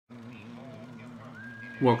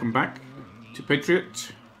Welcome back to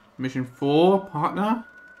Patriot, Mission 4, partner.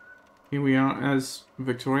 Here we are as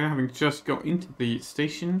Victoria, having just got into the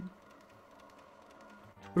station.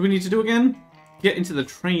 What do we need to do again? Get into the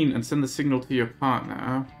train and send the signal to your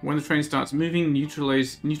partner. When the train starts moving,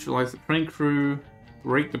 neutralize the train crew,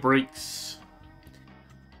 break the brakes,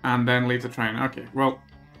 and then leave the train. Okay, well,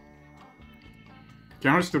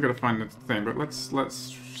 Garrett's still got to find the thing, but let's see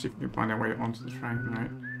if we can find our way onto the train,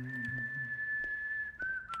 right?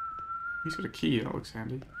 He's got a key, that looks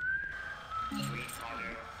handy.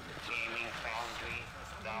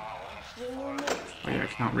 Oh yeah, I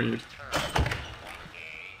can't read.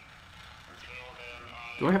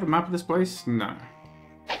 Do I have a map of this place? No.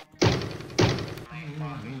 I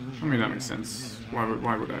mean, that makes sense. Why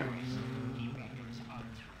would I?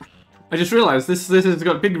 I just realized this has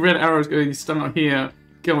got big red arrows going start here,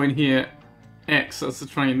 go in here, X, that's the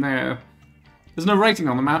train there. There's no rating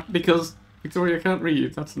on the map because Victoria can't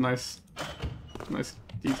read. That's a nice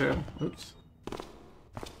detail. Oops.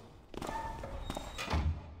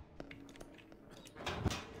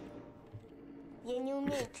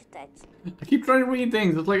 I keep trying to read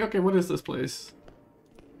things. It's like, okay, what is this place?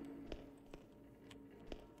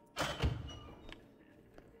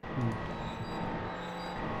 Well,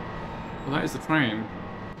 that is the train.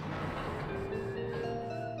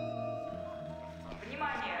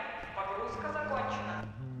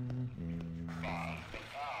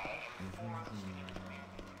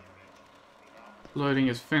 Loading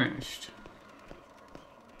is finished.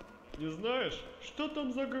 Не знаешь, что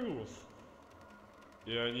там за груз?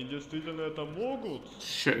 И они действительно это могут?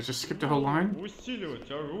 Shit, I just skipped a whole line.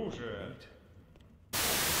 Усиливать оружие.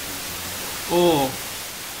 Oh.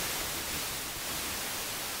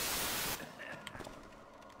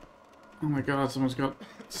 Oh my god, someone's got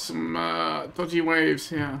some dodgy waves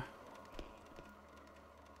here.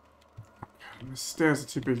 The stairs are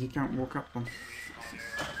too big, you can't walk up them.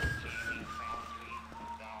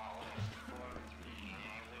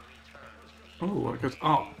 Oh, it goes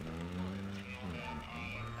up.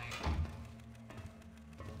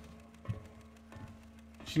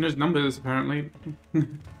 She knows numbers, apparently. I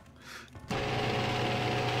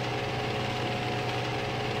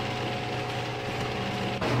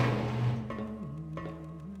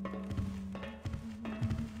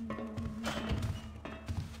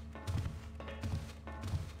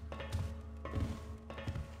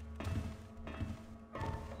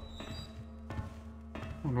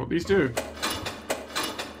wonder what these do.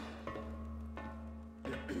 I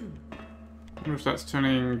wonder if that's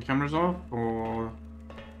turning cameras off, or...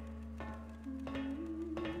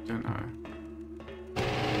 don't know.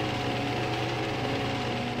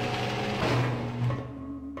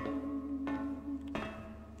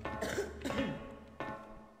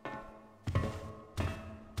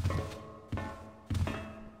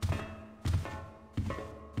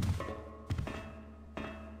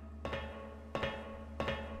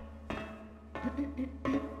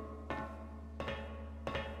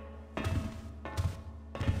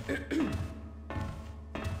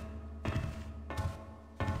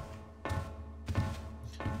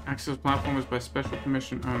 Access platform is by special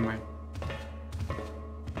permission only.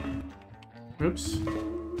 Oops.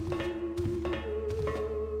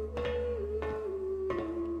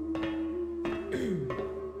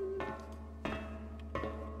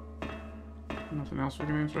 Nothing else we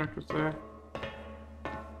can interact with there.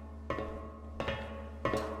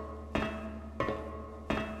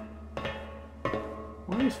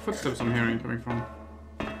 Where are these footsteps I'm hearing coming from?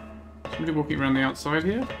 Somebody walking around the outside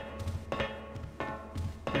here?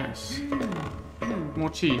 Yes. More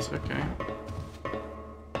cheese, okay.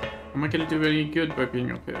 Am I gonna do any good by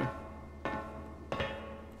being up here?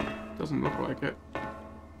 Doesn't look like it.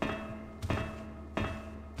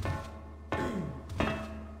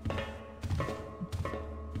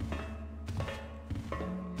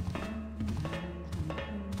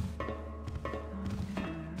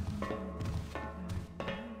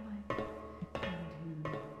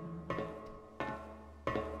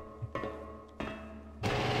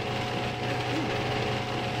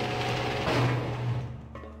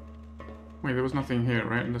 Wait, there was nothing here,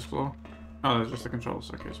 right, in this floor? Oh, there's just the controls.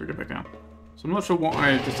 Okay, so we go back down. So I'm not sure what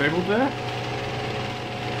I disabled there.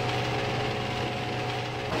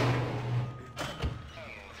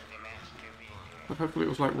 But hopefully it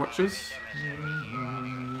was like watches.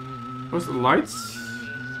 Where's the lights?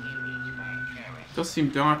 It does seem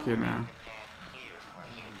dark here now.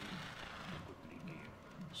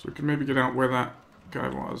 So we can maybe get out where that guy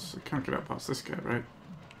was. I can't get out past this guy, right?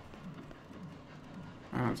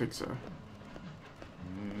 I don't think so.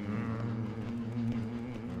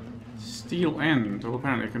 Steel end. Well,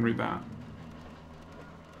 apparently I can read that.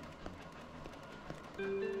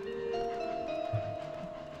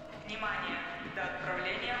 Внимание! До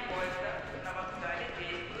отправления поезда на вокзале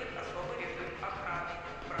действует особый режим охраны.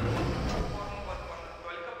 Проход на платформу возможен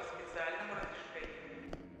только по специальному разрешению.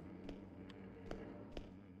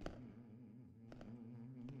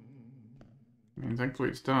 Thankfully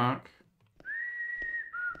it's dark.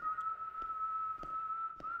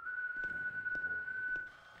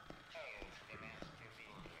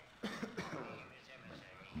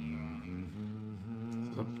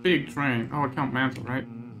 It's a big train. Oh, I can't mantle, right?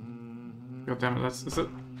 God damn it, is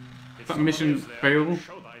that mission failed?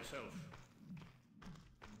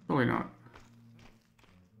 Probably not.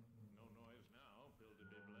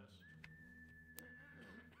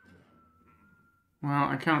 Well,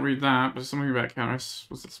 I can't read that, but there's something about Karis.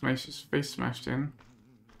 Was it his face smashed in?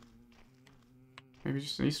 Maybe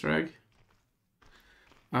just an Easter egg?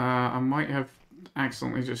 I might have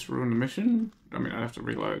accidentally just ruined the mission. I mean, I'd have to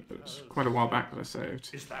reload, but it's quite a while back that I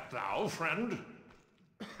saved. Is that thou, friend?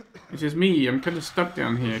 It is me. I'm kind of stuck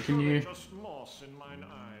down here. Can you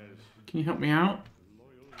help me out?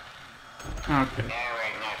 Okay.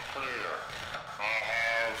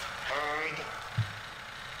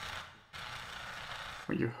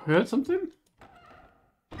 Wait, you heard something?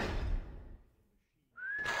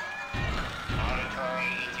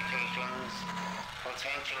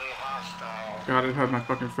 God, it heard my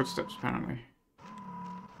fucking footsteps, apparently.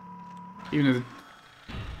 Even if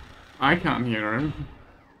I can't hear him.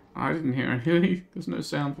 I didn't hear anything. There's no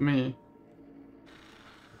sound for me.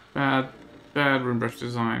 Bad room brush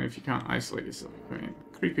design if you can't isolate yourself. I mean,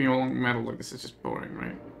 creeping along metal like this is just boring,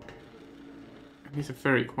 right? And these are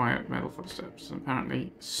very quiet metal footsteps, and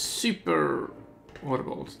apparently super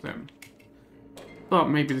audible to them. But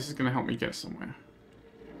maybe this is going to help me get somewhere.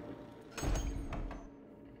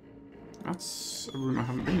 That's a room I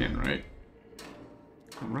haven't been in, right?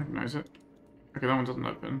 I don't recognize it. Okay, that one doesn't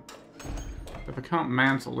open. If I can't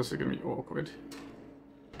mantle, this is going to be awkward.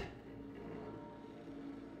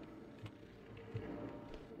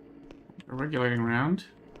 A regulating round.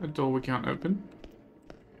 A door we can't open.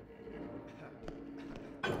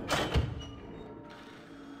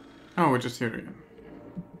 Oh, we're just here again.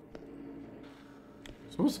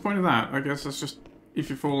 So what's the point of that? I guess that's just, if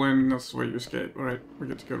you fall in, that's the way you escape. Alright, we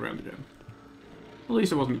get to go around again. At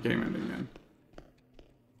least it wasn't game ending then.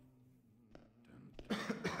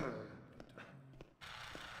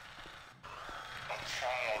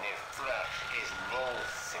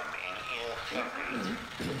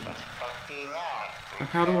 But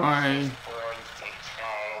how do I...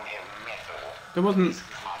 There wasn't...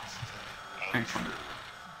 Excellent.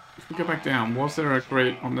 If we go back down, was there a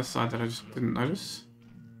grate on this side that I just didn't notice?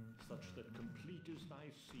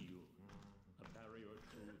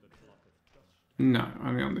 No,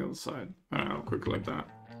 only on the other side. Alright, I'll quickly like that.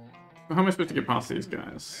 So how am I supposed to get past these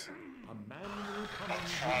guys?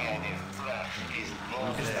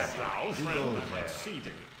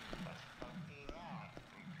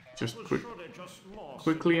 Just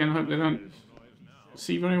quickly and hope they don't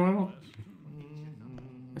see very well.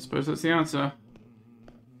 I suppose that's the answer.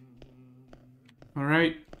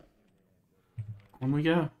 Alright. On we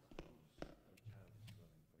go.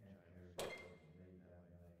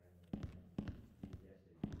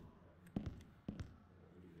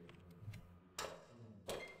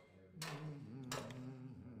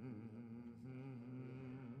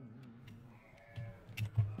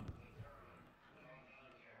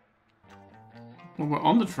 Well, we're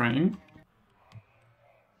on the train.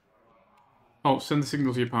 Oh, send the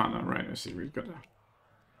signal to your partner. Right, I see. We've got to...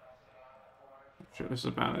 Sure, this is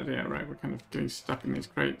a bad idea, right? We're kind of getting stuck in these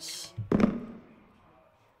crates.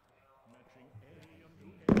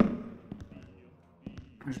 I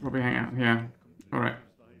should probably hang out here. Alright.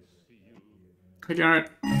 Hey,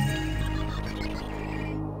 Garrett.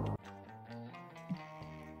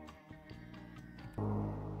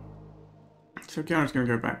 So Garrett's going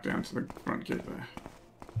to go back down to the front gate there.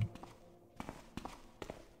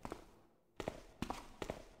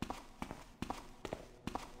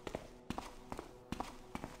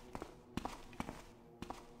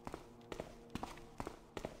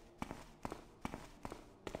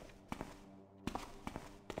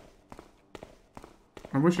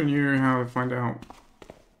 I wish I knew how to find out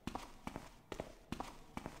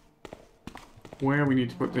where we need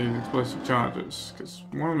to put these explosive charges, because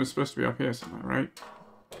one of them is supposed to be up here somewhere, right?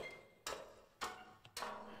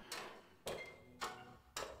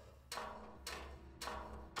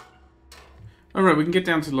 Alright, we can get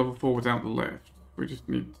down to level 4 without the lift. We just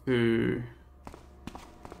need to...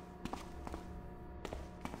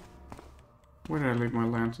 Where did I leave my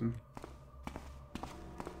lantern?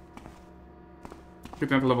 Get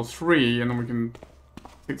down to level 3 and then we can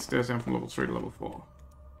take the stairs down from level 3 to level 4.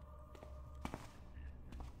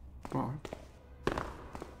 Well,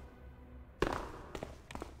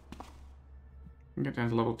 can get down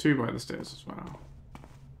to level 2 by the stairs as well.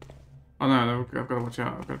 Oh no, I've got to watch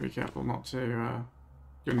out. I've got to be careful not to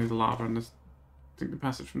go near the lava. And this, I think the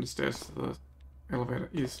passage from the stairs to the elevator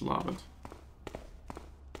is lavaed.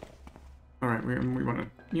 Alright, we want to...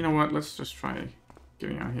 You know what? Let's just try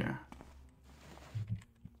getting out here.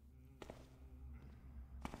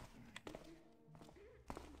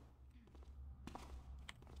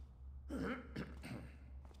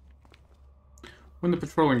 When the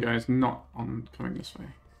patrolling guy is not on coming this way.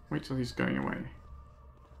 Wait till he's going away.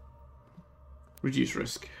 Reduce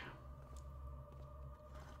risk.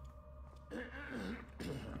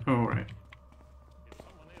 Alright. If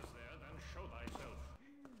someone is there, then show thyself.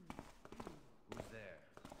 Who's there?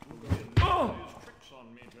 These tricks on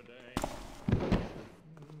me today.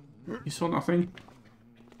 You saw nothing?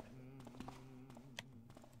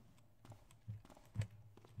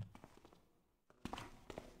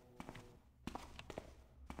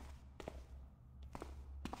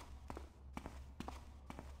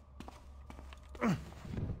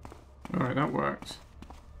 Alright, that worked.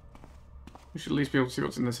 We should at least be able to see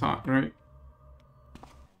what's in this hut, right?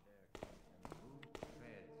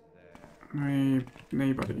 Hey,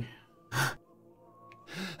 buddy.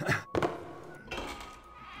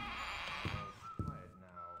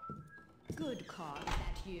 Good call,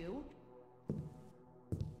 that you?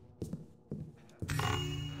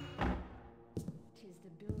 Tis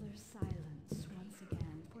the builder's silence once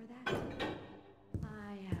again. For that,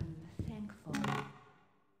 I am thankful.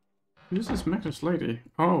 Who's this Metis lady?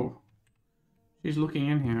 Oh. She's looking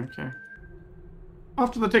in here, okay.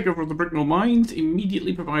 After the takeover of the Brickmill mines,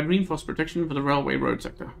 immediately provide reinforced protection for the railway road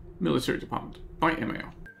sector. Military Department. By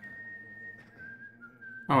MAL.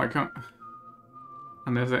 Oh, I can't...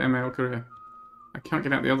 And there's the MAL courier. I can't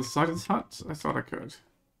get out the other side of this hut? I thought I could.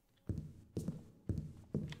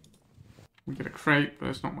 We get a crate, but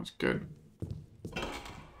it's not much good. How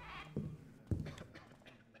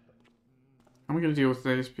are we going to deal with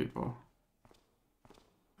these people?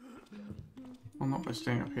 Well, not by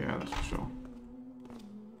staying up here, that's for sure.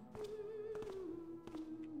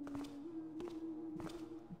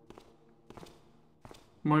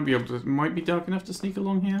 Might be able to. Might be dark enough to sneak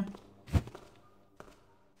along here.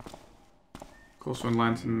 Of course, when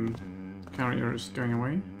lantern carrier is going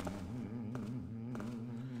away.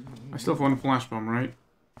 I still have one flash bomb, right?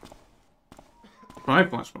 5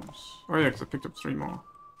 flash bombs. Oh yeah, because I picked up 3 more.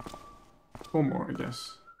 4 more, I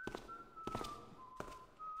guess.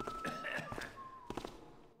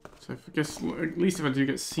 So if I guess, at least if I do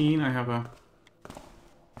get seen, I have a...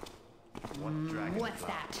 What's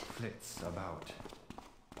that? Flits about.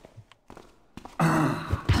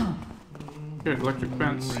 Good, electric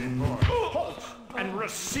fence. Halt and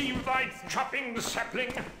receive thy chopping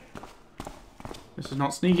sapling. This is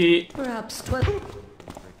not sneaky. Perhaps Breaking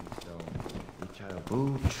stone. The child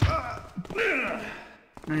boots.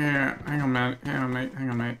 Yeah, hang on, mate. Hang on, mate. Hang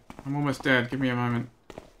on, mate. I'm almost dead. Give me a moment.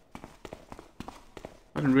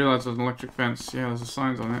 I didn't realize there was an electric fence. Yeah, there's the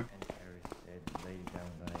signs on it. And Harry said, lay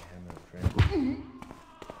down thy hammer, friend.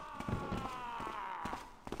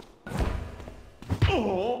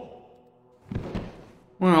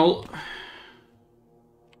 Well...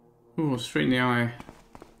 Ooh, straight in the eye.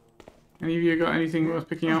 Any of you got anything worth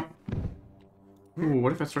picking up? Ooh,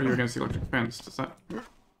 what if I throw you against the electric fence? Does that...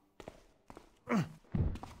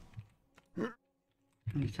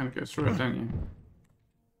 You kind of go through it, don't you?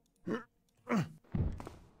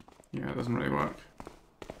 Yeah, it doesn't really work.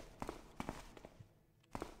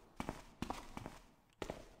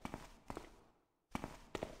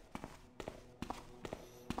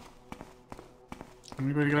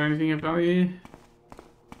 Anybody got anything of value?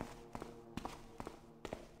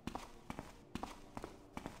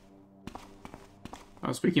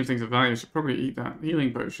 Speaking of things of value, I should probably eat that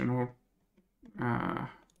healing potion, or...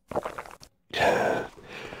 Because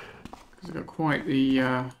I got quite the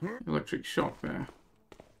electric shock there.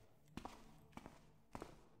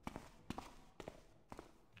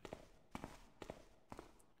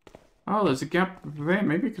 Oh, there's a gap there.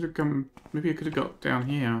 Maybe I could have come... Maybe I could have got down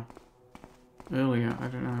here earlier. I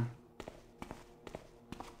don't know.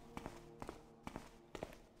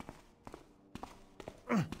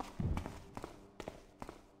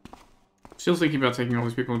 Still thinking about taking all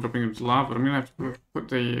these people and dropping them to lava, but I'm going to have to put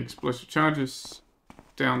the explosive charges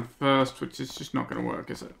down first, which is just not going to work,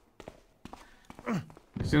 is it?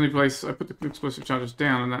 It's the only place I put the explosive charges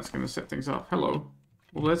down, and that's going to set things up. Hello.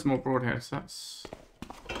 Well, there's more broadheads. That's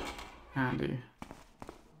handy.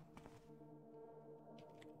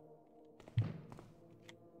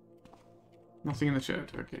 Nothing in the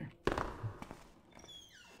chat, okay.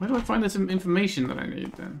 Where do I find this information that I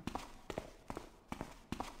need then?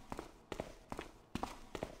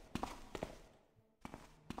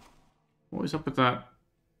 What is up with that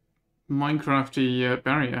Minecrafty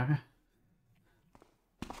barrier?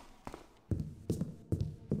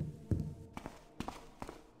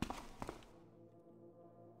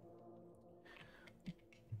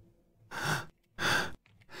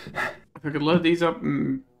 If I could load these up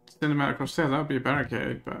and send them out across there, that would be a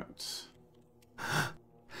barricade, but...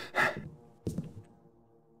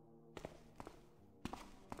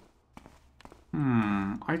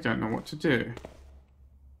 I don't know what to do.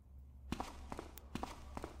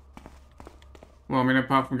 Well, I mean,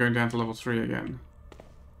 apart from going down to level 3 again.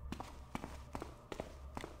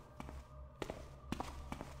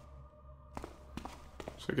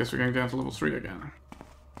 So I guess we're going down to level 3 again.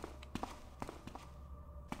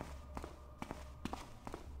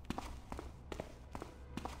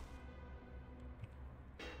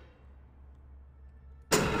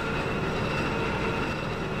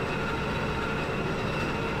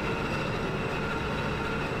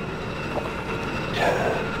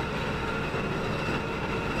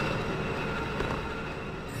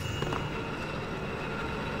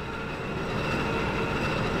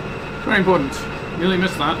 Very important. Nearly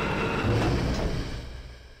missed that.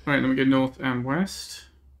 Right, then we go north and west,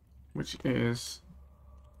 which is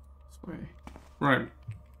this way. Right.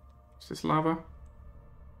 Is this lava?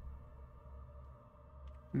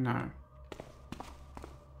 No.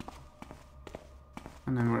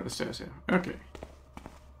 And then we're at the stairs here. Okay.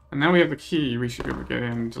 And now we have the key. We should be able to get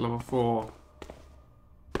into level 4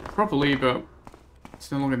 properly, but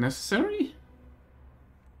it's no longer necessary?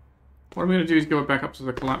 What I'm going to do is go back up to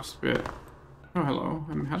the collapsed bit. Oh, hello.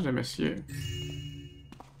 How did I miss you?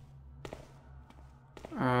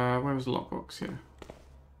 Where was the lockbox here?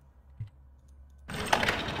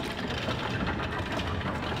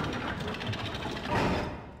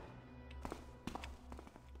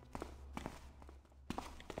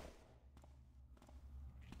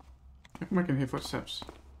 How come I can hear footsteps?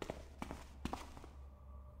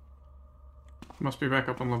 Must be back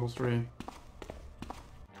up on level 3.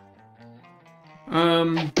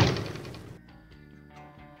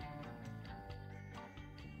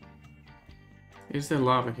 Is there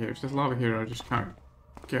lava here? If there's lava here, I just can't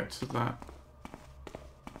get to that.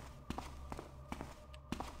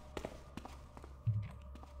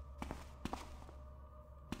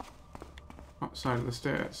 Outside of the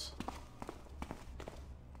stairs.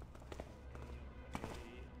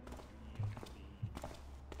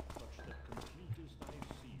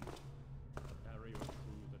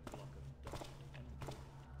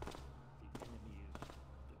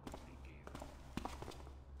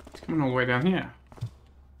 It's coming all the way down here.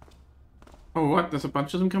 Oh, what? There's a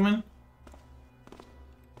bunch of them coming?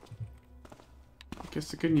 I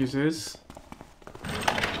guess the good news is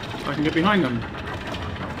I can get behind them.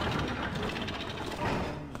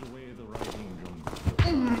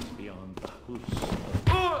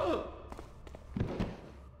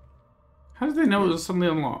 How did they know it was suddenly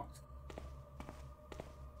unlocked?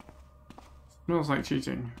 Smells like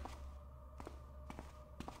cheating.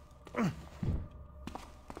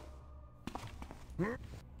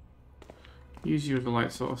 Use you as a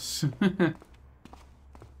light source.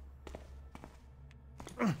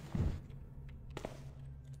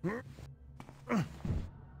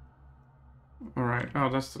 Alright, oh,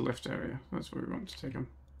 that's the lift area. That's where we want to take them.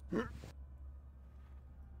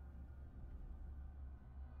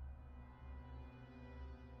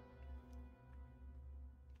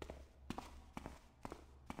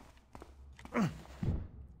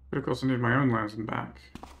 But of course I need my own lantern back.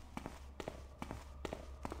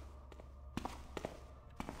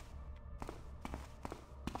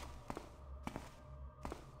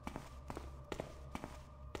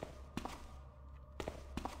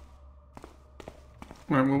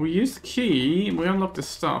 Right, well, we use the key, we unlock the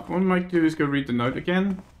stuff. What I might do is go read the note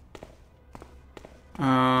again.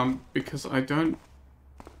 Because I don't...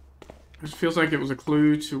 It feels like it was a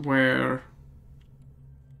clue to where...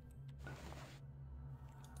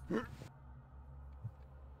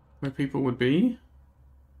 where people would be.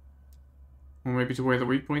 Or maybe to where the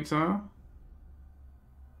weak points are.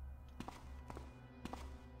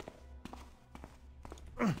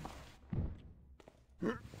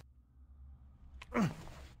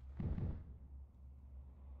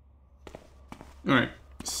 Alright,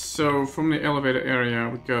 so from the elevator area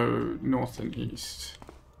we go north and east.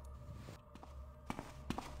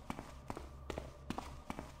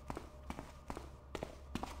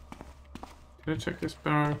 Did I check this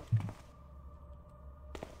barrow?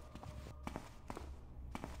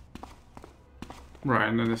 Right,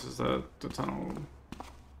 and then this is the tunnel.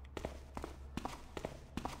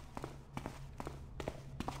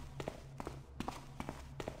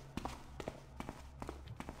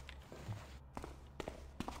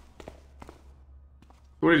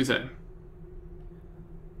 What did he say?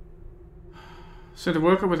 Sent a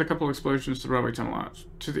worker with a couple of explosions to the railway tunnel out.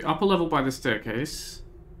 To the upper level by the staircase.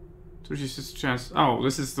 To reduce his chance. Oh,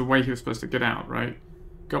 this is the way he was supposed to get out, right?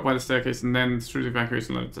 Go up by the staircase and then through the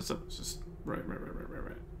evacuation limit. That's just right.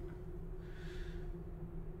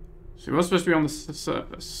 So he was supposed to be on the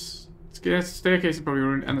surface. Staircase is probably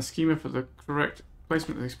ruined, and the schema for the correct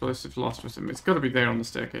placement of the explosive lost with him. It's got to be there on the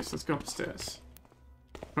staircase. Let's go up the stairs.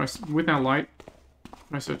 With our light,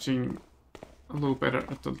 try searching a little better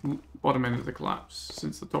at the bottom end of the collapse,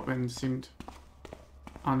 since the top end seemed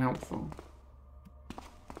unhelpful.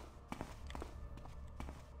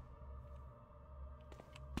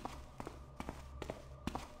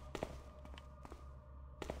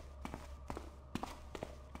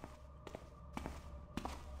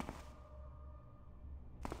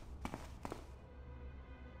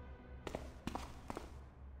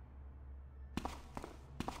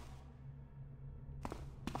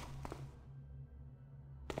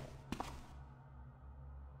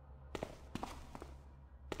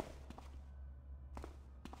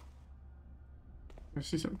 Did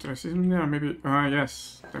I see something there? Maybe. Ah,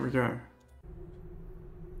 yes. There we go.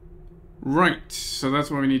 Right. So that's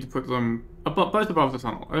where we need to put them. Both above the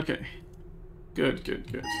tunnel. Okay. Good.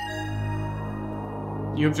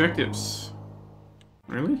 New objectives.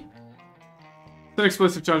 Really? Set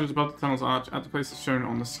explosive charges above the tunnel's arch at the places shown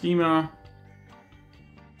on the schema.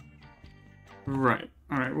 Right.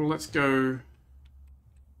 Alright, well, let's go.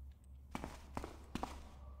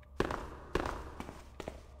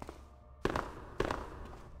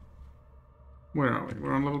 Where are we?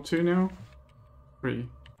 We're on level 2 now? 3.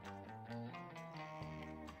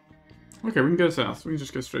 Okay, we can go south. We can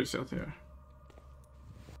just go straight south here.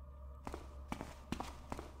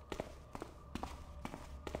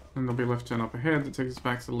 And there'll be a left turn up ahead that takes us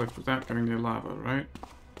back to the left without going near lava, right?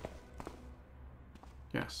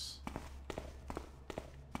 Yes.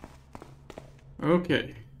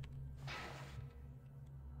 Okay.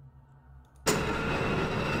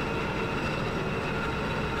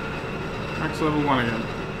 Back to level 1 again.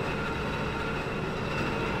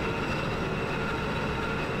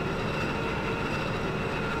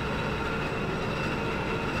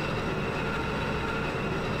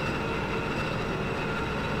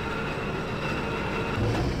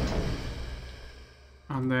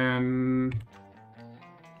 And then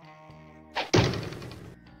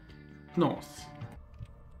north.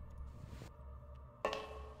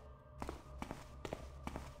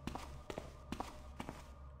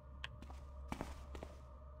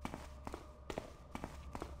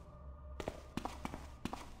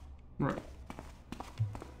 Right.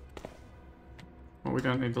 Well, we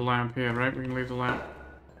don't need the lamp here, right? We can leave the lamp.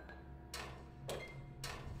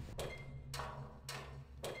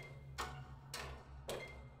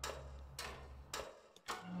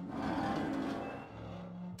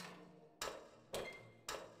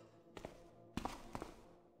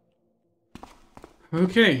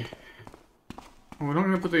 Okay. Well, we're not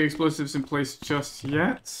going to put the explosives in place just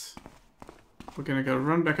yet. We're going to go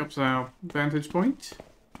run back up to our vantage point.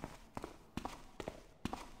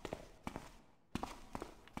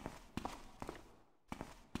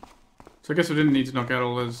 So I guess we didn't need to knock out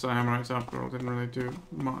all those hammerites after all. Didn't really do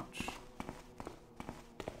much.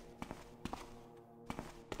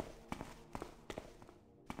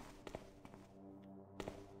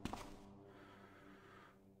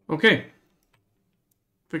 Okay.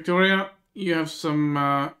 Victoria, you have some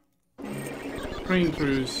crane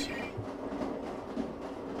crews.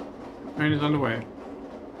 Crane is underway.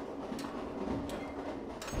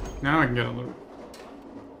 Now I can get on the roof.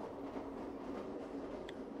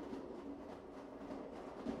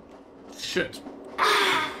 Shit.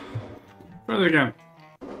 Try that again.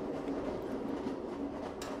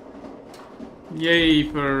 Yay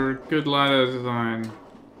for good ladder design.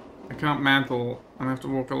 I can't mantle and I have to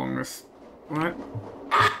walk along this. What?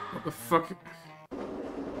 What the fuck?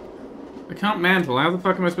 I can't mantle. How the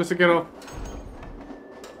fuck am I supposed to get off?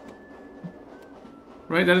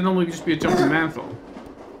 Right? That'd normally just be a jumping mantle.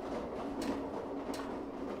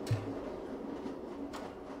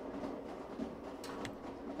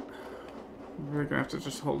 I'm really gonna have to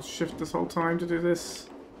just hold shift this whole time to do this.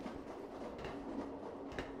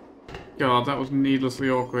 God, that was needlessly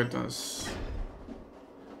awkward. That's...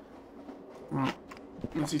 Well,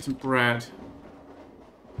 let's eat some bread.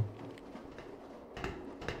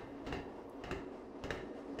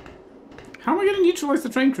 How am I going to neutralize the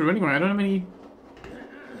train crew anyway? I don't have any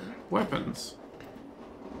weapons.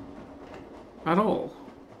 At all.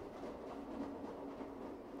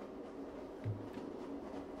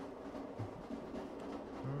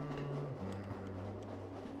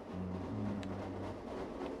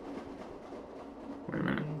 Wait a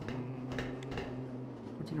minute.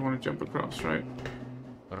 I think I want to jump across, right?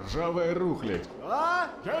 Ржавая рухлядь. А?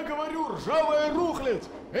 Я говорю, ржавая рухлядь.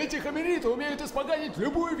 Эти хомериты умеют испоганить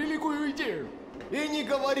любую великую идею. И не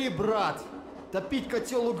говори, брат! Топить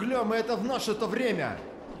котел углем — это в наше-то время!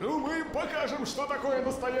 Ну, мы им покажем, что такое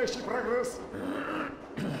настоящий прогресс.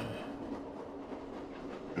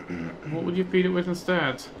 What would you feed it with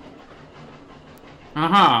instead?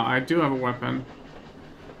 Aha! I do have a weapon.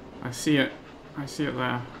 I see it. I see it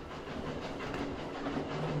there.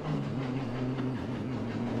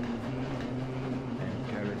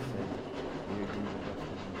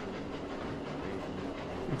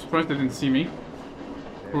 I'm surprised they didn't see me.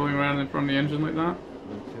 Crawling around in front of the engine like that.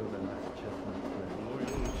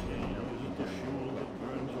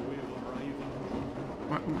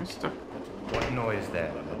 What am I stuck? What noise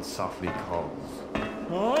there that softly calls?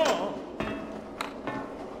 Oh.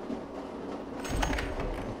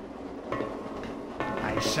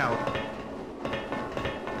 I shout.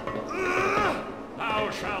 Thou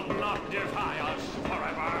shalt not defy us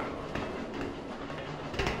forever.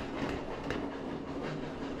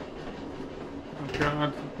 Oh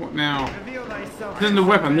god, what now? Reveal thyself. This isn't a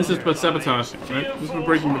weapon, this is for sabotaging, right? This is for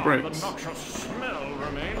breaking the brakes. The noxious smell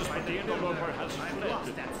remains, but the interloper has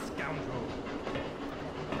fled. That scoundrel.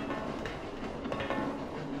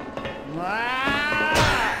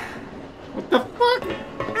 What the fuck?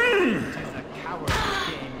 It is a coward's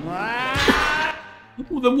game.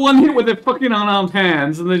 Well, the one hit with their fucking unarmed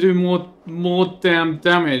hands and they do more damn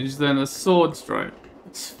damage than a sword strike.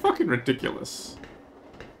 It's fucking ridiculous.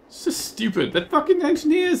 It's just stupid. They're fucking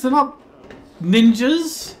engineers, they're not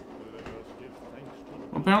ninjas.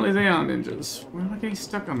 Well, apparently they are ninjas. Why am I getting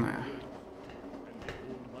stuck on there?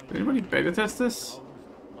 Did anybody beta test this?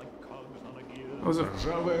 Oh, was it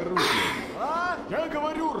Ржавая рухлядь. А? Я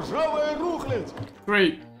говорю, ржавая рухлядь.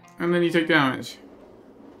 great? And then you take damage.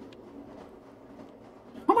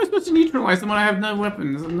 How am I supposed to neutralize them when I have no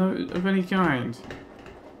weapons of any kind?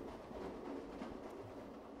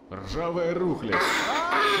 Ржавая рухлядь.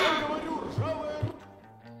 А? Я говорю, ржавая рухлядь.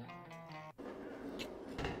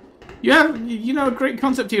 You have, you know, a great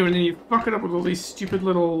concept here, and then you fuck it up with all these stupid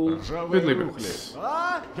little fiddly bits.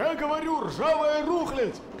 А? Я говорю, ржавая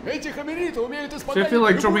рухлядь. Эти хомериты умеют So I испоганить feel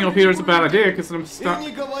like dropping off here is a bad idea, because I'm И stuck. не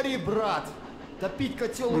говори, брат! Топить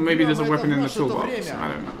котел Well, maybe углем — there's a это weapon в in the наше-то toolbox. время. I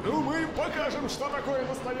don't know. Ну, мы им покажем, что такое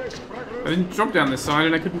настоящий I прогресс. didn't drop down this side,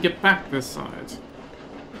 and I couldn't get back this side.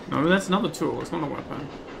 No, that's another tool. It's not a weapon.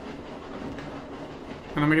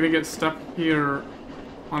 And am I gonna get stuck here,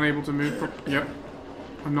 unable to move? Yep.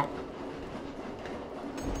 I'm not.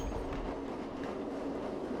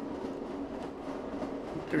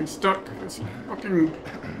 Getting stuck. This fucking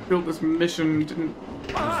built this mission. Didn't.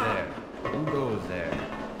 Who's there? Who goes there?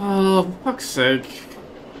 Oh, for fuck's sake!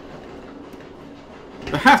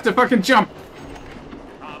 I have to fucking jump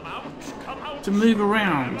Come out. to move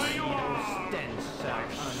around. There you are. Stench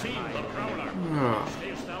I've seen the prowler. Ugh.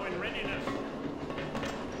 Stays now in readiness.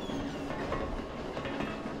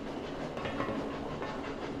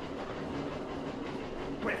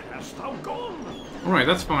 Where hast thou gone? All right,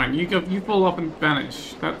 that's fine. You go. You fall up and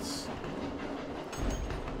vanish.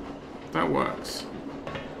 That works.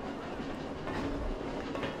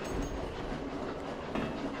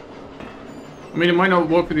 I mean, it might not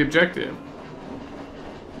work for the objective.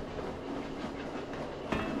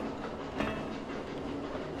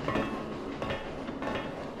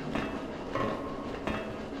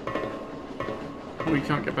 We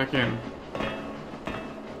can't get back in.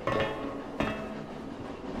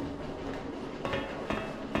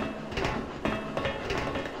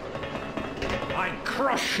 I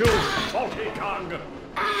crush you, salty cog.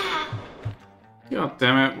 God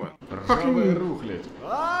damn it! What? Ржавая Fucking. рухлядь.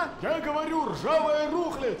 А? Я говорю, ржавая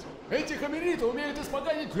рухлядь. Эти хомериты умеют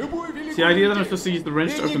испоганить любую великую The idea that I'm идею. supposed to use the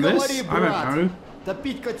wrench to И не open говори, this? I don't брат! know.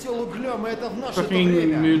 Топить котел углем — это в наше-то Fucking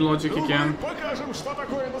время. moon logic Ну, мы again. им покажем, что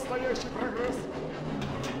такое настоящий прогресс.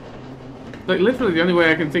 Like literally, the only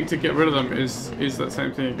way I can think to get rid of them is that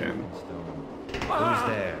same thing again. Who's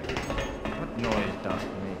there? What noise doth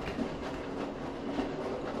make?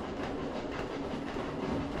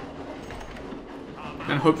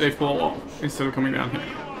 And hope they fall off instead of coming down here.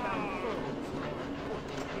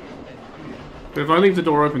 But if I leave the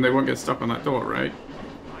door open, they won't get stuck on that door, right?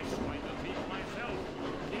 I swine the thief myself.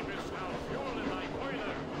 Keepest thou fuel in thy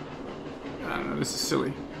boiler. I don't know, this is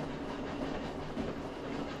silly.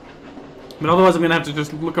 But otherwise I'm gonna have to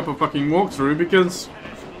just look up a fucking walkthrough because...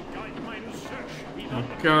 Oh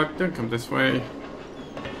god, don't come this way.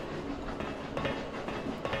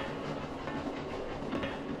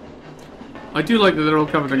 I do like that they're all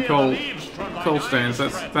covered in coal stains.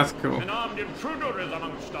 That's cool. An armed intruder is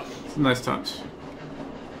amongst us. It's a nice touch.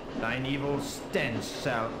 Thine evil stench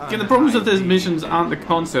shall. Again, the problems with these missions aren't the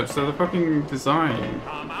concepts, they're the fucking design.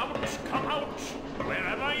 Come out,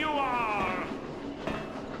 wherever you are.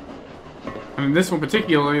 I mean, this one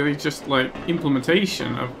particularly, just like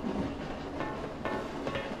implementation of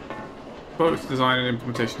both design and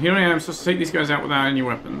implementation. Here I am supposed to take these guys out without any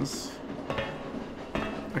weapons.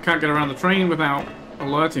 I can't get around the train without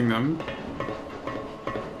alerting them.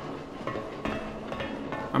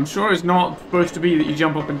 I'm sure it's not supposed to be that you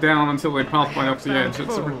jump up and down until they pass by off the edge.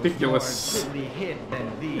 It's a ridiculous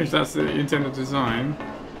if that's the intended design.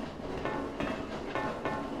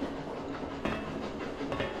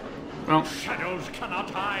 Well, Shadows cannot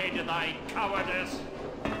hide thy cowardice.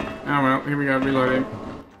 oh well, here we go, reloading.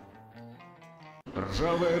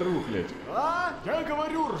 Ржавая рухлядь. А? Я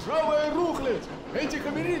говорю, ржавая рухлядь. Эти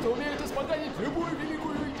хамериты умеют испоганить любую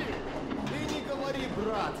великую идею. Ты не говори,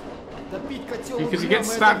 брат. Топить котел Because you углем get это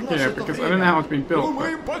stuck в here, наше-то because I время. don't know how it's been Ну built, мы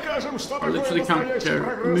but им покажем, что I такое literally can't настоящий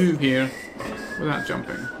прогресс. move here without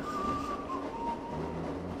jumping.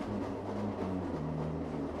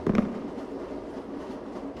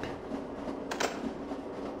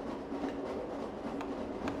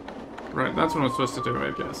 Right, that's what I'm supposed to do,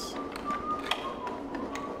 I guess.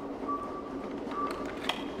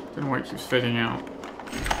 Don't know why it keeps fading out.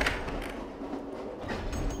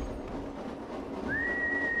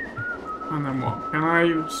 And then what? Can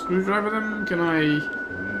I screwdriver them? Can I...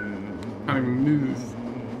 Can't even move.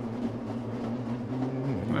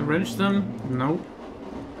 Can I wrench them? Nope.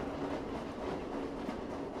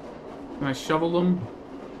 Can I shovel them?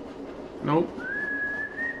 Nope.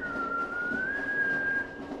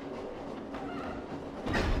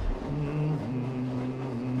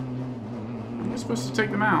 I'm supposed to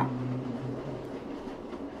take them out.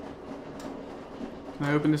 Can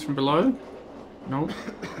I open this from below? Nope.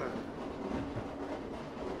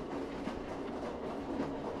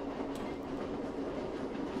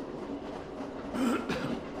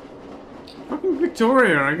 Fucking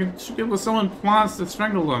Victoria, I should be able to summon plants to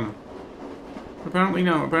strangle them. Apparently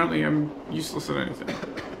no, apparently I'm useless at anything.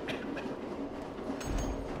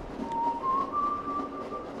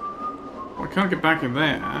 Well, I can't get back in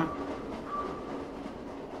there.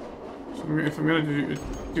 So if I'm gonna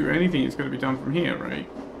do anything, it's gonna be done from here, right?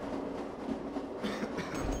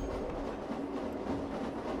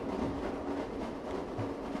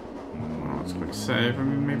 Well, let's quick save. I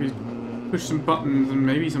mean, maybe push some buttons and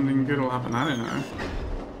maybe something good will happen. I don't know.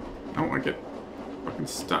 I don't want to get fucking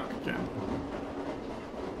stuck again.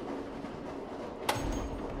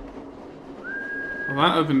 Well,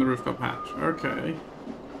 that opened the rooftop hatch. Okay.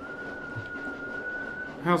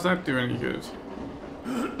 How's that do any good?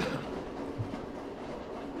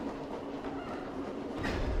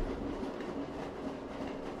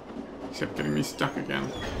 Except getting me stuck again.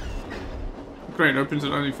 Great, opens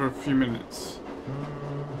it only for a few minutes.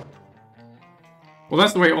 Well,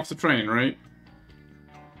 that's the way off the train, right?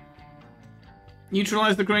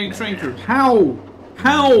 Neutralize the train crew. How?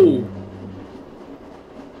 How?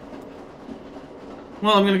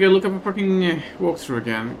 Well, I'm gonna go look up a fucking walkthrough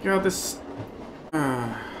again. God, this...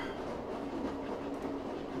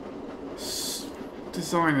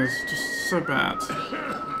 design is just so bad.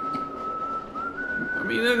 I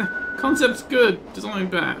mean, the concept's good, design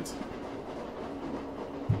bad.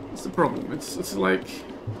 What's the problem? It's like...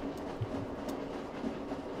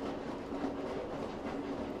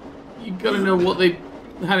 You gotta know what they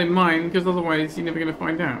had in mind, because otherwise you're never gonna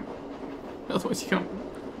find out. Otherwise you can't...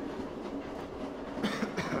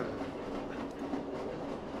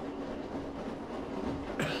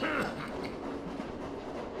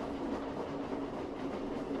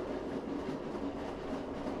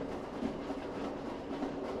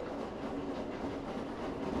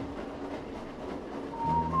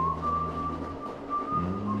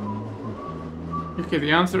 Okay,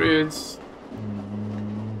 the answer is...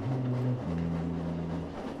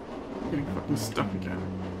 Getting fucking stuck again.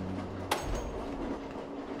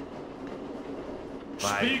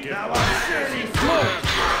 Speak now.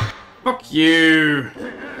 Fuck you!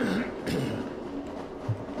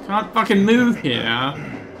 Can't fucking move here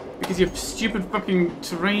because your stupid fucking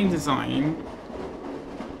terrain design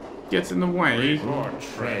gets in the way. Your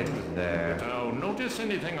tread there. Oh, notice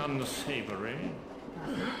anything unsavory?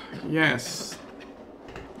 Yes.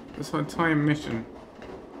 This entire mission.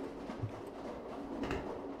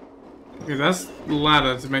 Okay, that's the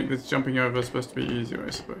ladder to make this jumping over supposed to be easier,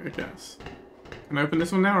 I suppose, I guess. Can I open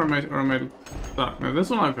this one now, or am I stuck? No, this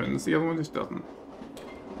one opens, the other one just doesn't.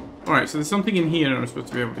 Alright, so there's something in here I'm supposed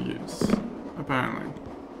to be able to use, apparently.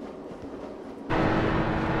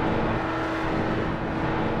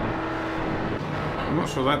 I'm not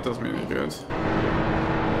sure that does me any good.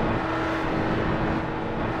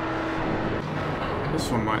 This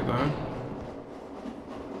one might, though.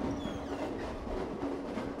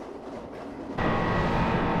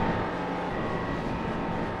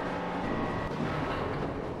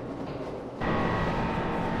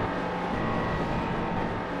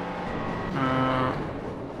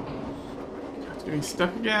 Getting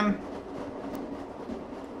stuck again.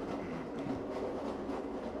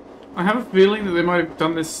 I have a feeling that they might have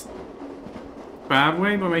done this bad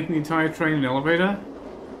way by making the entire train an elevator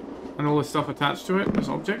and all this stuff attached to it as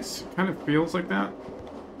objects. It kind of feels like that.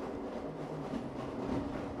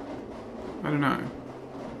 I don't know.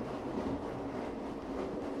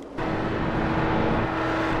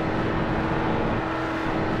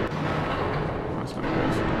 That's not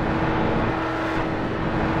good.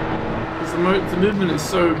 Because the movement is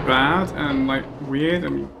so bad and like weird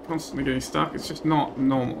and constantly getting stuck. It's just not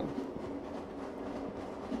normal.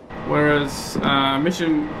 Whereas not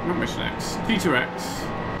Mission X, T2X.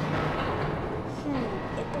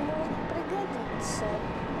 Это может пригодиться.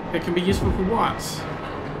 It can be useful for what?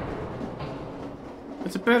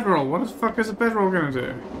 It's a bedroll. What the fuck is a bedroll gonna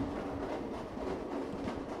do?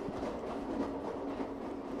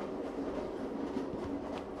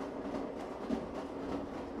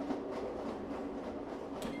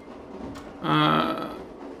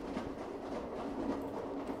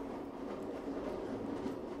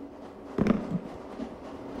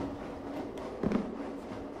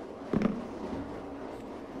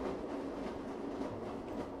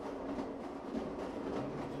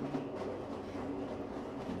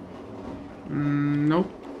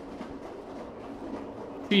 Nope.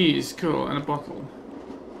 Cheese, cool, and a bottle.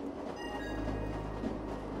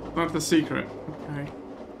 That's the secret. Okay.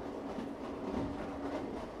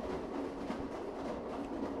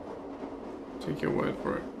 Take your word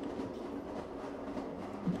for it.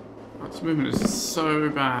 This movement is so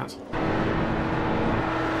bad.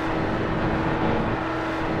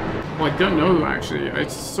 Well, I don't know actually. I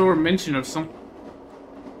saw a mention of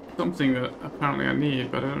something that apparently I need,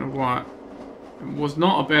 but I don't know what. It was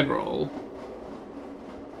not a bedroll.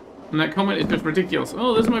 And that comment is just ridiculous.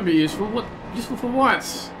 Oh, this might be useful. What? Useful for what?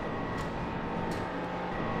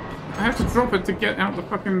 I have to drop it to get out the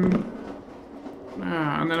fucking...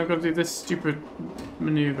 and then I've got to do this stupid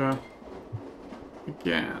maneuver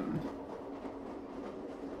again.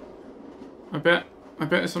 I bet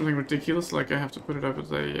it's something ridiculous, like I have to put it over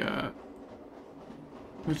the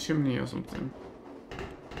chimney or something.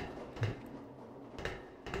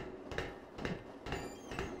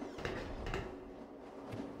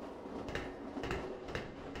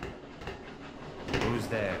 Who's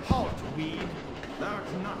there? Halt, weed. Thou'rt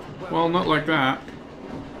not Well, not like that.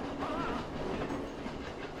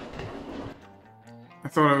 I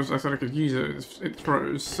thought I could use it. It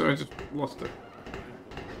froze, so I just lost it.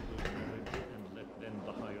 And let then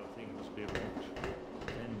the higher things be wrought.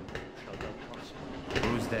 Then shall thou prosper.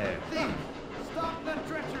 Who's there? Stop the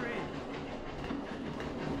treachery!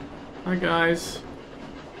 Hi guys.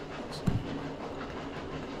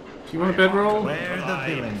 Do you want a bedroll? Where the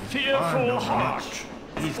villain? Fearful heart!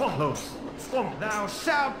 He's close. Thou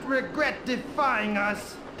shalt regret defying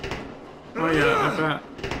us! Oh yeah, I bet.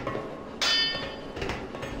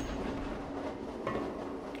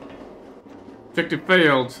 Objective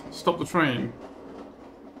failed. Stop the train.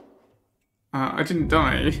 I didn't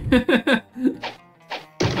die.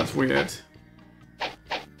 That's weird.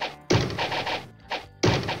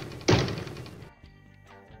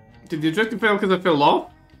 Did the objective fail because I fell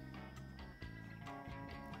off?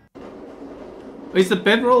 Is the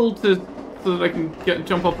bedroll so that I can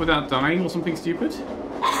jump off without dying or something stupid?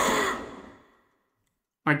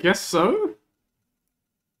 I guess so?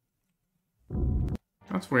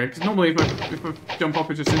 That's weird, because normally if I jump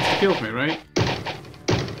off it just instantly kills me, right? So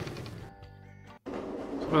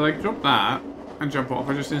if I like drop that and jump off,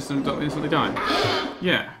 I just instantly die.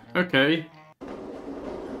 Yeah, okay.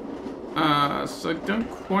 So I don't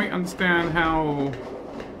quite understand how...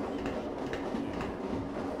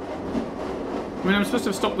 I mean, I'm supposed to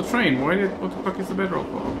have stopped the train. What the fuck is the bedroll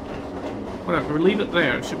for? Whatever, we'll leave it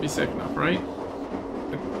there. It should be safe enough, right?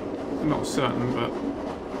 I'm not certain, but...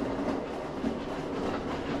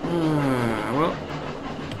 well...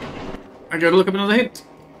 I gotta look up another hint.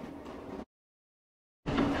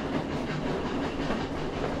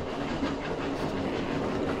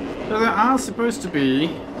 So there are supposed to be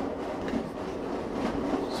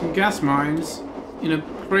some gas mines in a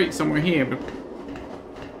crate somewhere here, but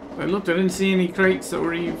I looked, I didn't see any crates that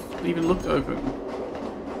were even looked open.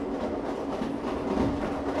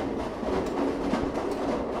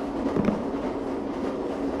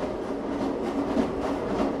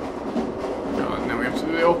 God, now we have to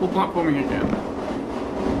do the awful platforming again.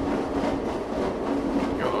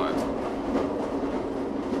 God.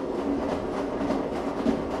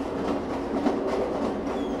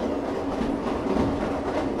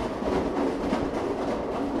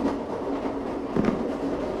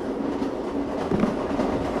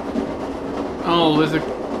 Oh, there's a...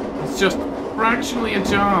 It's just fractionally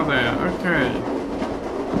ajar there. Okay.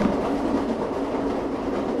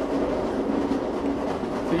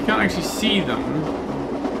 So you can't actually see them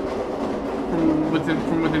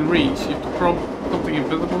from within reach. You have to probe something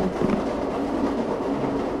invisible.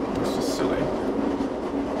 It's just silly.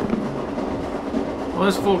 Well,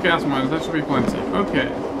 there's 4 gas mines. That should be plenty. Okay.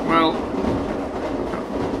 Well...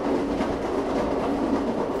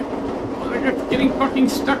 What am I getting fucking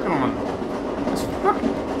stuck on? It's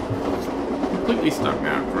fucking completely stuck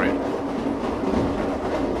now. Great.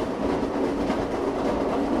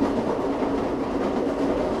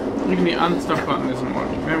 Even the unstuck button isn't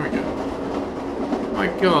working. There we go. My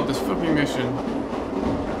god, this fucking mission.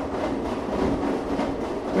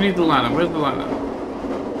 We need the ladder. Where's the ladder?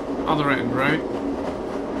 Other end, right?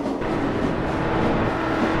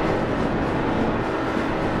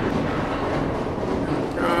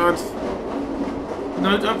 God.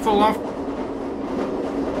 No, don't fall off.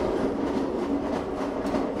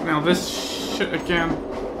 Now this shit again.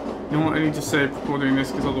 You know what I need to say before doing this,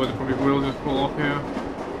 because otherwise it probably will just fall off here.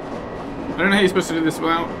 I don't know how you're supposed to do this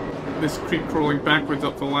without this creep crawling backwards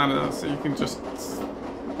up the ladder, so you can just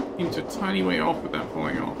inch a tiny way off without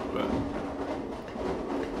falling off, but...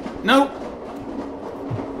 Nope!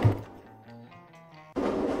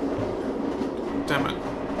 Damn it.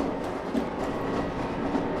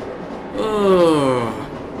 Ugh.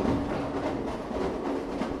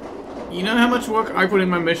 You know how much work I put in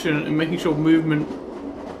my mission in making sure movement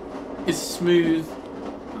is smooth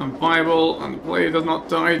and viable and the player does not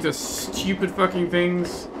die to stupid fucking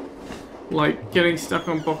things like getting stuck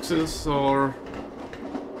on boxes or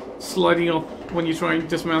sliding off when you try and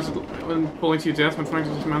dismount when falling to your death when trying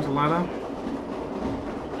to dismount a ladder.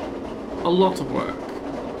 A lot of work.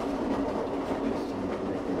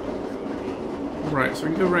 Right, so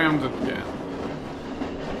we can go around it again.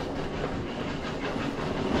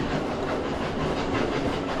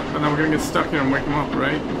 And then we're gonna get stuck here and wake them up,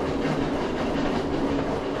 right?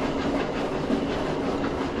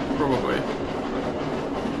 Probably.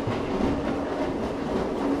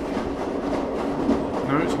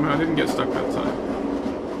 No, somehow I didn't get stuck that time.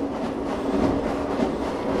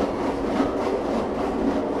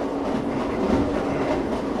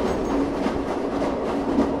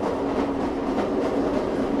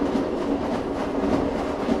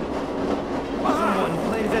 Someone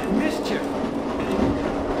plays at mischief.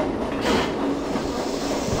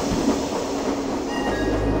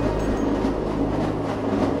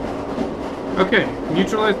 Okay,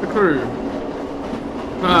 neutralize the crew.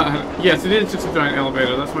 Yes, it is just a giant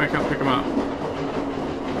elevator. That's why I can't pick them up.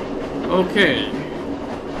 Okay.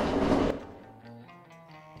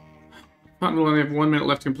 Partner will only have 1 minute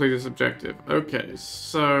left to complete this objective. Okay,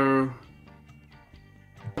 so...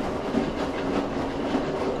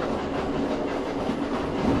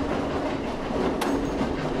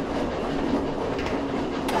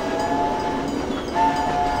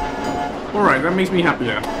 Alright, that makes me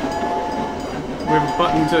happier. We have a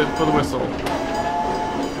button for the whistle.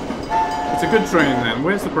 It's a good train then.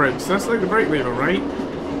 Where's the brakes? That's like the brake lever, right?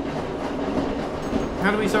 How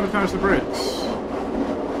do we sabotage the brakes?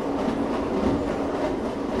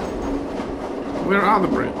 Where are the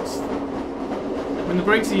brakes? When the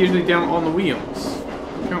brakes are usually down on the wheels.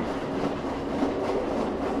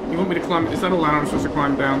 You want me to climb? Is that a ladder I'm supposed to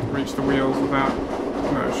climb down to reach the wheels without?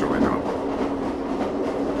 No, surely not.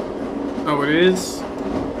 Oh, it is?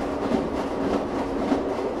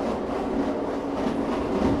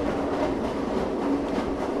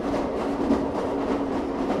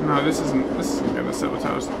 No, this isn't gonna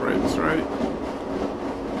sabotage the brakes, right?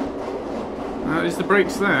 Is the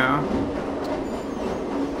brakes there?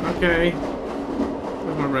 Okay.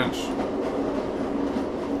 Where's my wrench?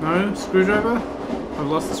 No? Screwdriver? I've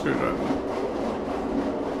lost the screwdriver.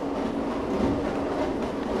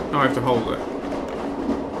 Oh, I have to hold it.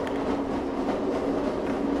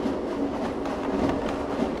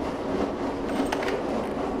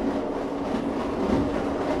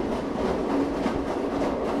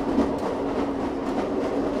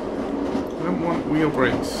 wheel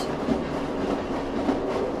brakes.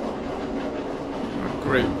 Oh,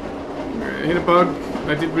 great. Hit a bug.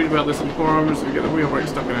 I did read about this on the forums. We get the wheel brake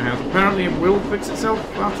stuck in our hands. Apparently it will fix itself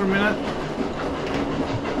after a minute.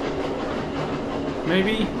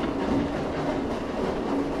 Maybe.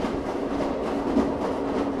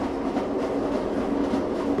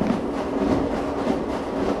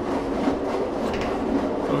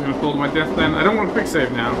 I was going to fall to my death then. I don't want a quick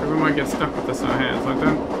save now because we might get stuck with this in our hands.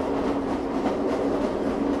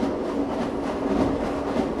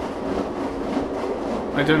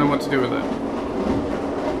 I don't know what to do with it.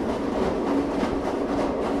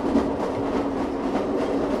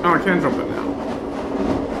 Oh, I can drop it now.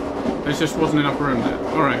 There just wasn't enough room there.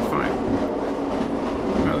 Alright, fine.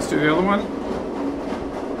 Right, let's do the other one.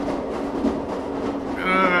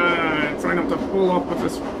 Try not to fall off with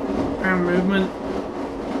this hand movement.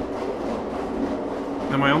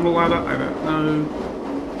 Am I on the ladder? I don't know.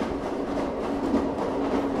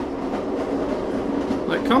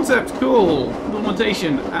 Like, concept, cool.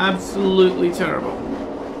 Implementation, absolutely terrible.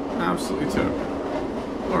 Absolutely terrible.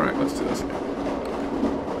 Alright, let's do this again.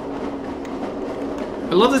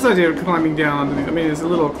 I love this idea of climbing down underneath. I mean, it's a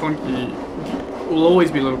little clunky. It will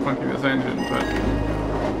always be a little clunky with this engine, but...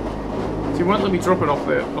 See, it won't let me drop it off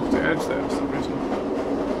the edge there for some reason.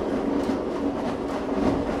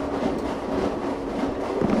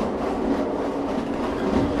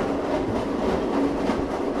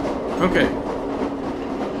 Okay.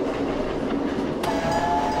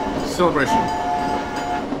 Celebration.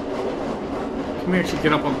 Can we actually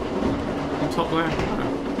get up on top there? No.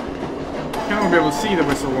 I can't be able to see the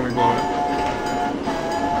whistle when we blow it.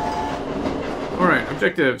 Alright,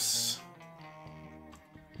 objectives.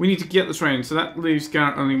 We need to get the train, so that leaves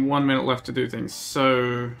Garrett only 1 minute left to do things.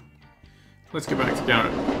 So, let's get back to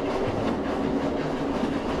Garrett.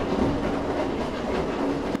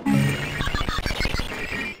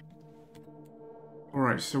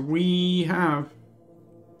 Alright, so we have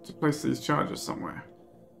to place these charges somewhere.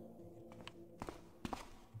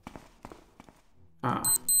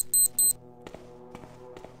 Ah.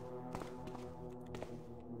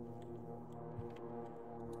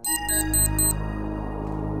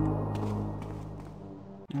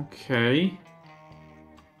 Okay.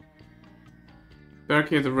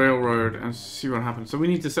 Barricade the railroad and see what happens. So we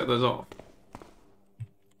need to set those off.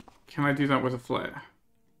 Can I do that with a flare?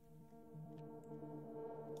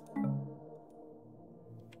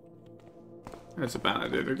 That's a bad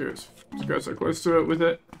idea to go so close to it with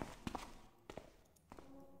it.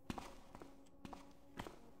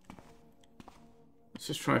 Let's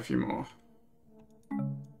just try a few more.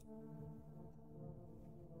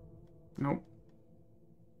 Nope.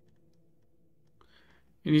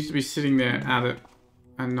 It needs to be sitting there at it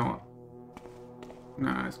and not.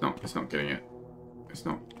 No, it's not getting it. It's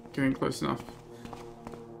not getting close enough.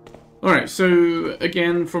 Alright, so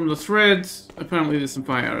again from the threads, apparently there's some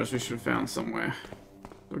fire arrows we should have found somewhere.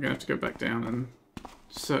 We're gonna have to go back down and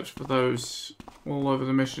search for those all over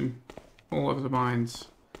the mission, all over the mines.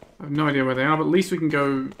 I have no idea where they are, but at least we can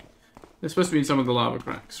go. They're supposed to be in some of the lava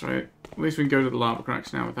cracks, right? At least we can go to the lava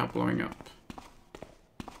cracks now without blowing up.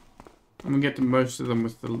 And we can get to most of them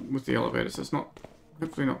with the elevator, so it's not,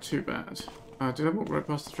 hopefully not too bad. Did I walk right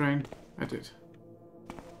past the train? I did.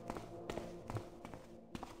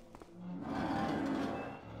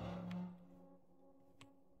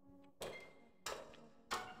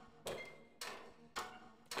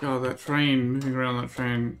 God, that train, moving around that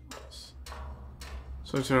train,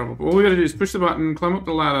 so terrible. But all we gotta do is push the button, climb up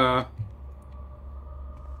the ladder,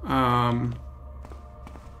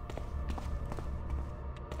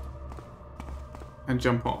 and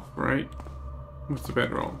jump off, right? What's the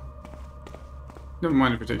bedroll? Never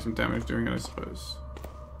mind if we take some damage doing it, I suppose.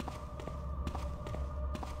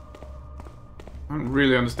 I don't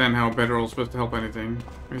really understand how a bedroll is supposed to help anything.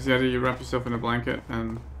 Is the idea you wrap yourself in a blanket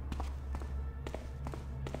and...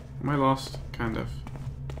 Am I lost? Kind of.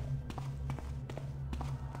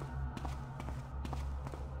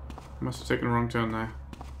 Must have taken a wrong turn there.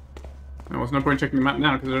 No, there's no point checking the map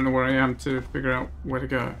now because I don't know where I am to figure out where to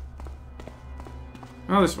go.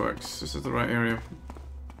 Oh, this works. This is the right area.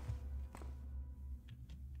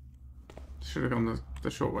 Should have gone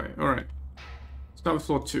the short way. Alright. Start with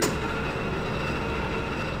floor 2.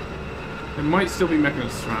 There might still be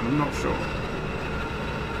mechanisms around, I'm not sure.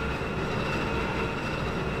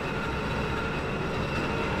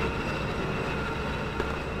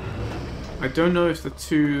 I don't know if the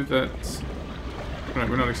two that... Right,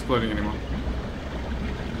 we're not exploding anymore.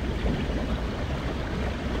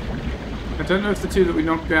 I don't know if the two that we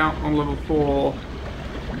knocked out on level 4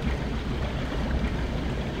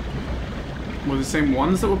 were the same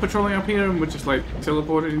ones that were patrolling up here and were just like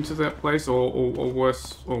teleported into that place, or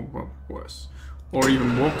worse, or well, worse, or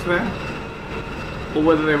even walked there, or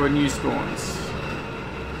whether they were new spawns.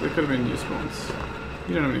 They could have been new spawns.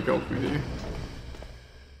 You don't have any gold for me, do you?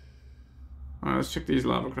 Alright, let's check these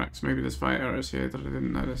lava cracks. Maybe there's fire arrows here that I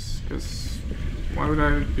didn't notice, because why would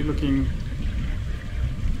I be looking?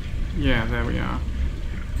 Yeah, there we are.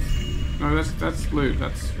 No, that's loot.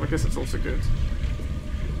 That's, I guess it's also good.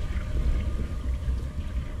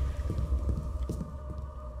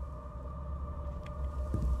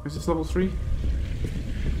 Is this level 3?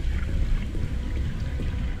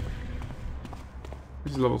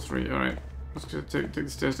 This is level 3, alright. Let's go take the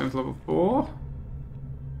stairs down to level 4.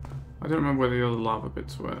 I don't remember where the other lava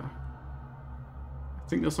bits were. I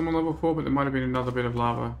think there's some on level 4, but there might have been another bit of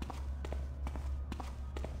lava.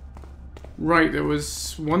 Right, there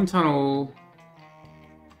was one tunnel.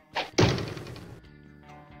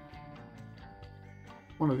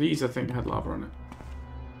 One of these, I think, had lava on it.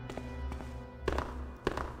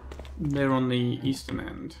 They're on the eastern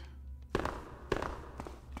end.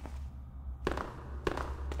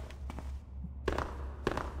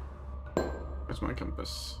 Where's my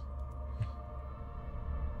compass?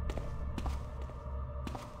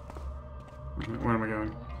 Where am I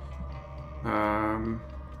going?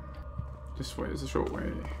 This way is the short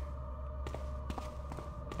way.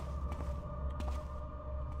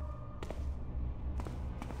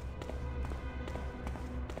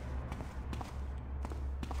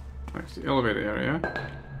 That's the elevator area.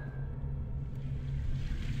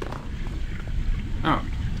 Oh,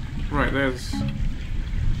 right, there's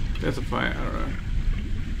a fire arrow.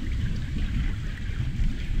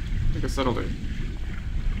 I guess that'll do.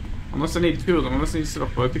 Unless I need 2 of them, unless I need to set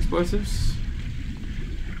off both explosives.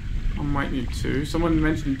 I might need 2. Someone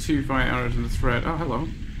mentioned 2 fire arrows in the thread. Oh, hello.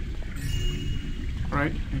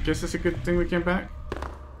 Right, I guess that's a good thing we came back.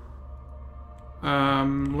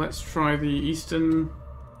 Let's try the eastern...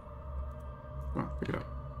 Oh, pick it up.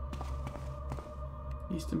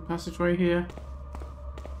 Eastern passageway here.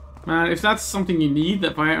 Man, if that's something you need,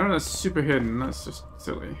 that fire arrow, that's super hidden. That's just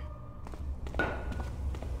silly.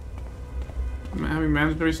 Having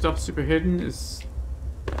mandatory stuff super hidden is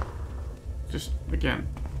just, again,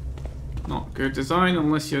 not good design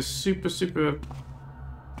unless you're super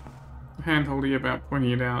handholdy about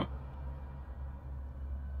pointing it out.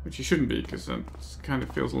 Which you shouldn't be, because that kind of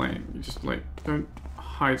feels lame. You just, like, don't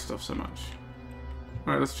hide stuff so much.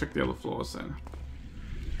 Alright, let's check the other floors then.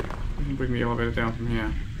 We can bring the elevator down from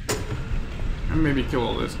here. And maybe kill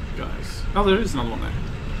all those guys. Oh, there is another one there.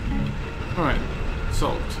 Alright,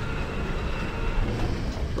 solved.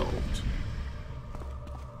 Solved.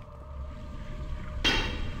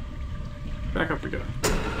 Back up we go.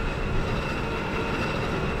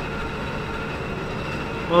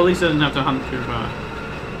 Well, at least I didn't have to hunt too far.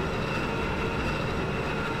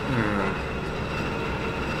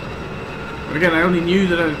 But again, I only knew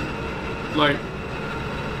that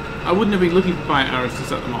I wouldn't have been looking for fire arrows to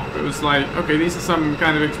set them off. It was like, okay, these are some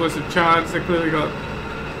kind of explosive charge. They clearly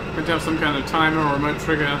meant to have some kind of timer or remote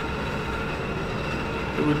trigger.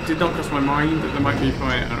 It did not cross my mind that there might be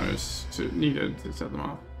fire arrows needed to set them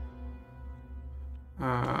off.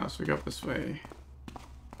 So we go up this way.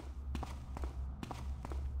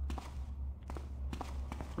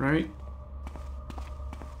 Right?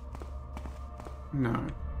 No.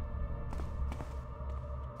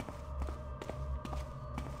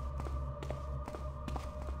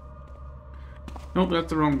 Nope, that's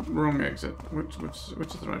the wrong exit. Which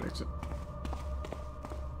is the right exit?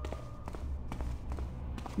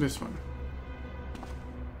 This one.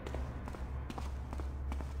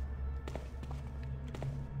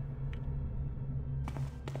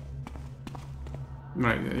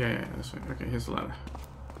 Right, yeah, this way. Okay, here's the ladder.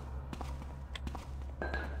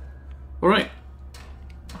 Alright.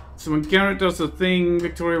 So when Garrett does the thing,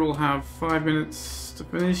 Victoria will have 5 minutes to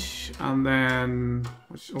finish, and then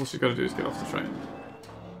all she's got to do is get off the train.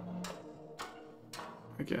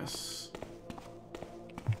 I guess.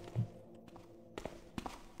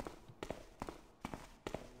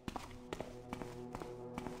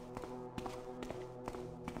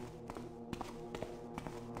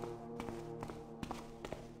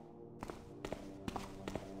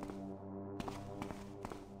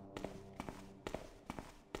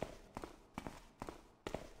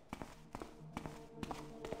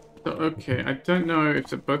 Okay, I don't know if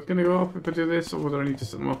they're both going to go off if I do this, or whether I need to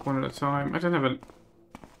set them off one at a time. I don't have an...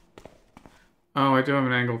 Oh, I do have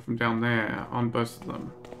an angle from down there on both of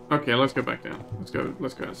them. Okay, let's go back down. Let's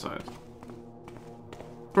go outside.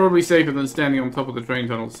 Probably safer than standing on top of the train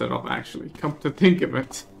tunnel to set off, actually. Come to think of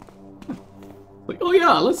it. Like, oh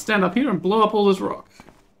yeah, let's stand up here and blow up all this rock.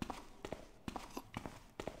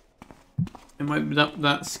 It might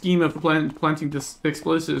that schema for planting this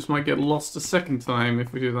explosives might get lost a second time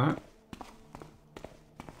if we do that.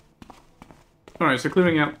 Alright, so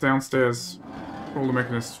clearing out downstairs all the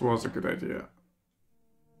mechanists was a good idea.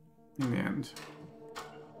 In the end.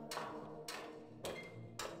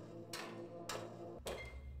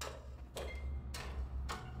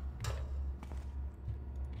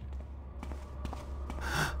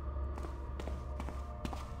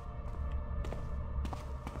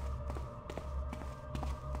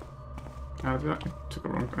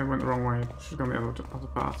 I went the wrong way. Should have gone the other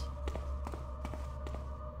path.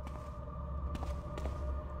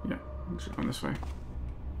 Yeah, I should have gone this way.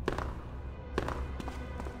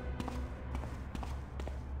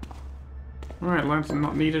 Alright, lantern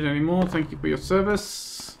not needed anymore. Thank you for your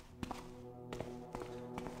service.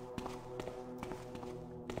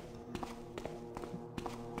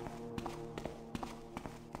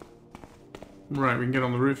 Right, we can get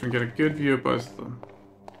on the roof and get a good view of both of them.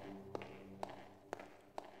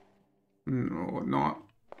 No, not.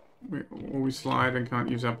 We slide and can't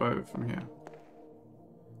use our bow from here.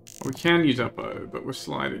 We can use our bow, but we're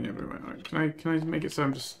sliding everywhere. Right, can I make it so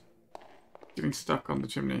I'm just getting stuck on the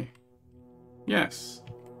chimney? Yes.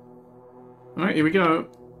 Alright, here we go.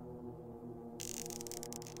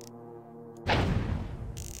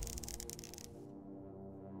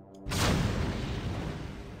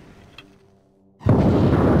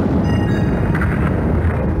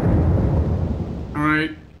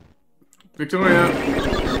 Alright. Victoria!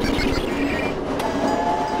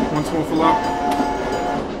 Once more for luck.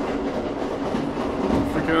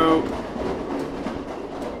 Off we go.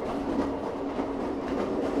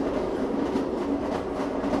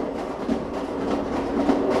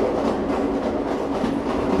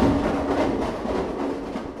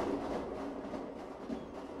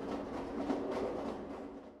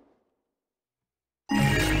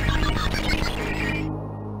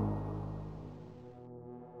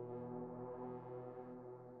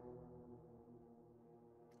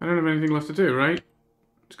 I don't have anything left to do, right?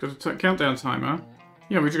 Just got a countdown timer.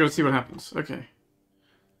 Yeah, we just got to see what happens. Okay.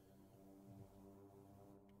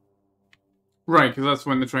 Right, because that's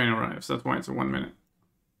when the train arrives. That's why it's a 1 minute.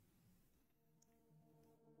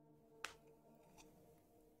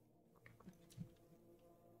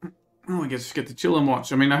 Oh, I guess just get to chill and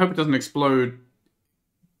watch. I mean, I hope it doesn't explode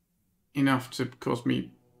enough to cause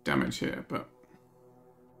me damage here, but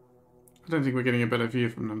I don't think we're getting a better view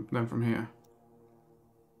from them from here.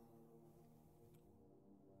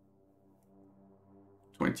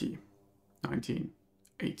 20, 19,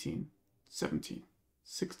 18, 17,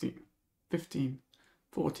 16, 15,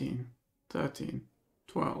 14, 13,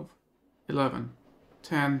 12, 11,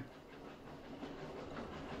 10.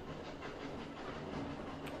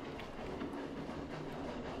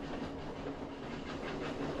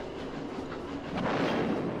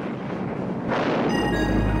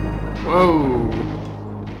 Whoa!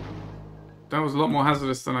 That was a lot more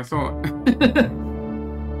hazardous than I thought.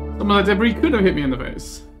 Some of the debris could have hit me in the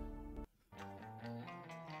face.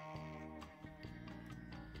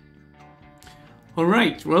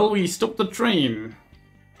 Alright, well, we stopped the train.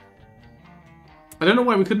 I don't know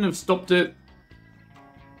why we couldn't have stopped it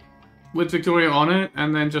with Victoria on it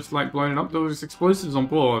and then just like blown it up. There was explosives on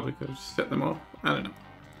board. We could have set them off. I don't know.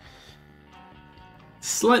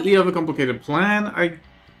 Slightly overcomplicated plan. I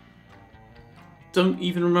don't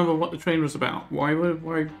even remember what the train was about. Why?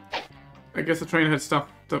 I guess the train had stuff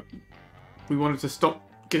that we wanted to stop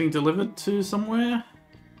getting delivered to somewhere.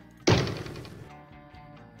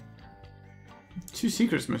 2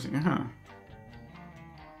 secrets missing, huh?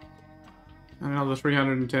 And another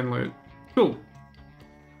 310 loot. Cool.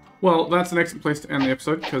 Well, that's an excellent place to end the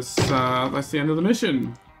episode, because that's the end of the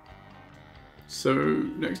mission. So,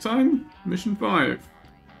 next time, mission 5.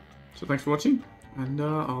 So thanks for watching, and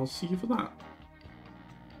I'll see you for that.